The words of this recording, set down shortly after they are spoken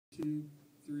2,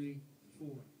 3, 4.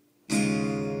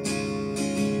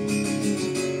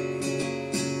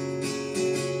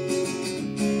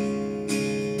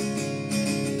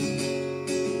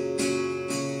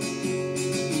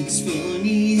 It's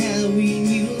funny how when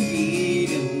you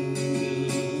get older,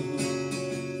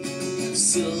 how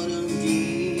sudden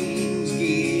things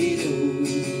get old.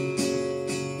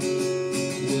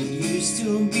 What used to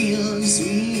be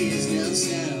unsweet is now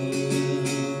sour.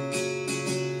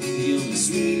 The only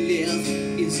sweet left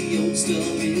is the old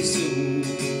story told.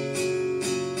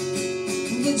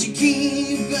 But you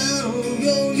keep on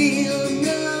rolling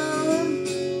on,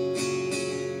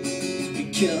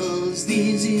 because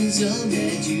this is all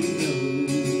that you know.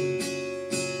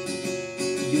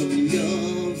 Your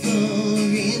lover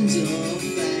ends up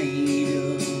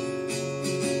fighter.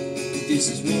 This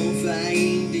is one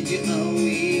fight that you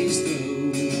always throw.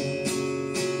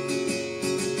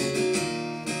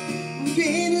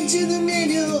 Get into the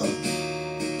middle,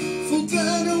 full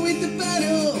throttle with the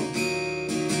battle.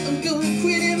 I'm gonna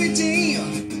quit every day.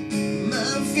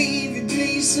 My favorite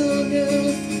place on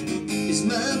earth is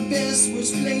my best,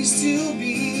 worst place to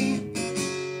be.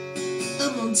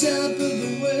 I'm on top of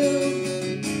the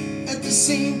world, at the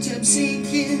same time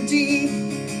sinking deep.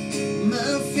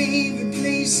 My favorite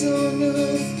place on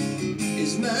earth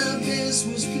is my best,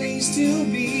 worst place to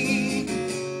be.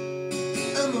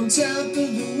 I'm on top of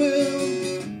the world,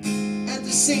 at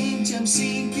the same time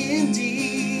sinking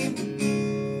deep.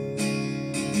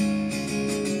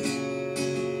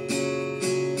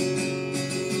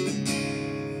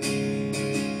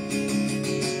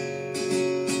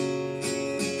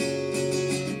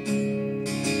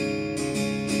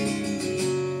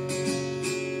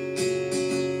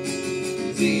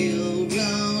 There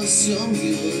are some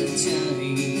good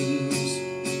times,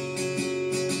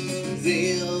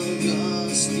 there are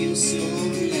still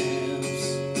some laughs,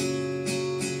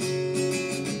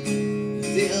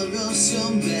 there are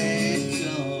some bad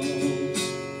calls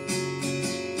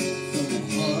from a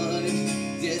heart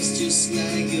that's just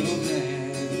like your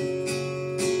man,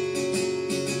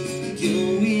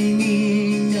 going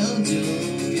in all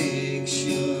directions,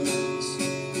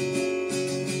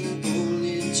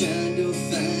 trying to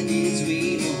find its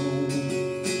way home.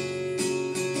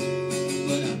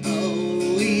 But I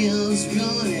always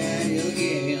run out of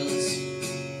gas,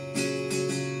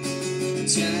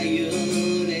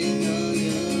 tired and all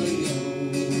alone.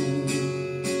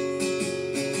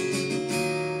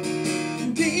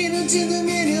 Peter to the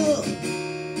middle,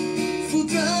 full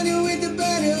throttle with the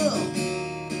battle.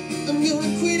 I'm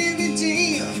gonna quit every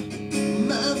day.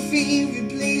 My favorite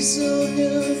place on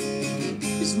earth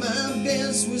is my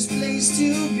best, worst place to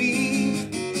be.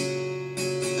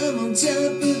 I'm on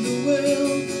top of the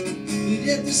world, but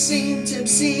at the same time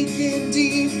sinking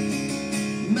deep.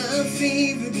 My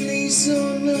favorite place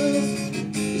on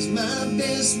earth is my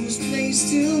best, worst place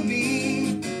to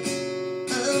be.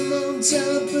 I'm on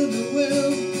top of the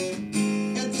world,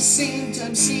 at the same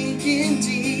time sinking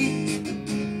deep.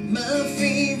 My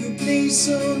favorite place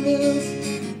on earth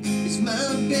is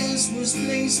my best, worst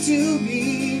place to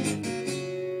be.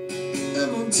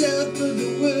 I'm on top of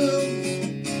the world,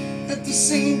 at the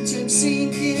same time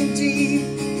sinking deep.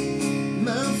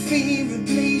 My favorite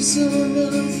place on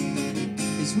earth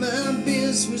is my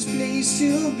best, worst place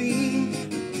to be.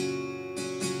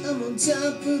 I'm on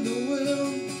top of the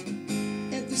world,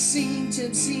 at the same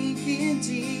time sinking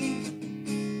deep.